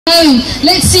home.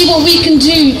 Let's see what we can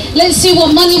do. Let's see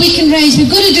what money we can raise.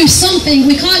 We've got to do something.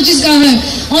 We can't just go home.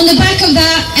 On the back of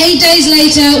that, 8 days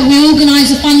later, we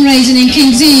organised a fundraising in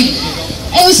King's Eve.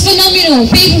 It was phenomenal.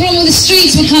 People from all the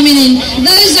streets were coming in.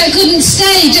 Those that couldn't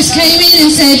stay just came in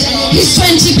and said, here's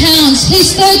 £20,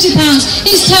 here's £30,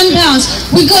 here's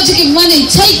 £10. We've got to give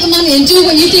money. Take the money and do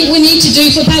what you think we need to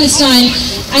do for Palestine.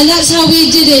 And that's how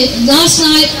we did it. Last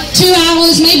night, 2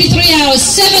 hours, maybe 3 hours,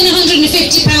 £750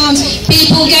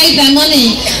 people gave their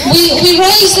money. We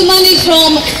raised the money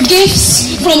from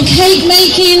gifts, from cake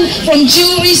making, from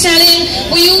jewellery selling.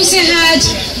 We also had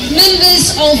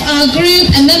members of our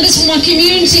group and members from our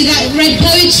community that read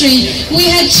poetry. We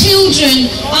had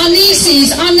children, our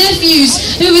nieces, our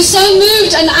nephews, who were so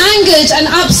moved and angered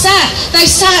and upset. They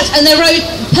sat and they wrote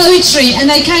poetry and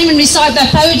they came and recited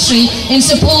their poetry in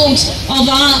support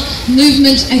of our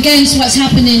movement against what's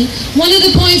happening. One of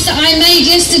the points that I made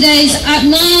yesterday is, at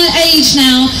my age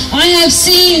now, I have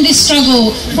seen this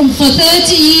struggle for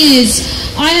 30 years.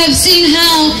 I have seen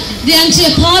how the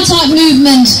anti-apartheid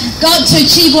movement got to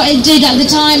achieve what it did at the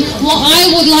time. What I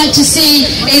would like to see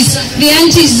is the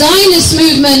anti-Zionist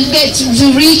movement get to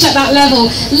reach at that level.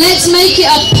 Let's make it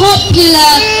a popular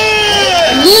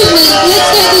movement. Let's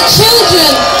get the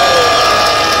children.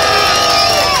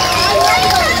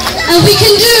 And we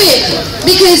can do it,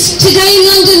 because today in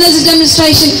London there's a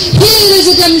demonstration, here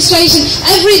there's a demonstration,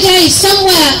 every day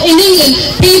somewhere in England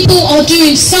people are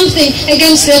doing something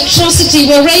against the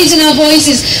atrocity. We're raising our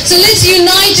voices. So let's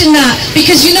unite in that,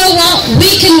 because you know what?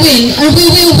 We can win, and we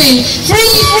will win.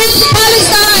 Free, free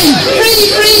Palestine!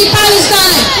 Free, free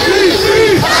Palestine! Free,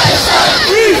 free Palestine!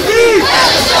 Free, free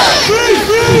Palestine! Free,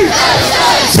 free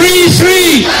Palestine! Free,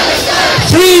 free!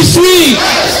 Free, free!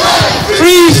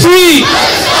 Free, free!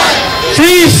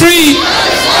 Free, free!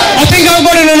 I think I've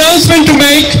got an announcement to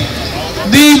make.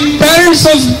 The parents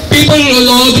of people,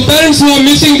 or the parents who are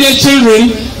missing their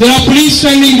children, there are police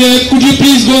standing there. Could you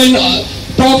please go and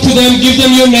talk to them, give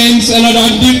them your names and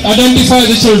identify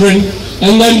the children,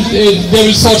 and then they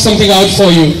will sort something out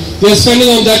for you. They are standing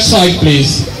on that side,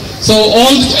 please. So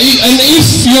and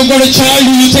if you've got a child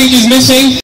who you think is missing,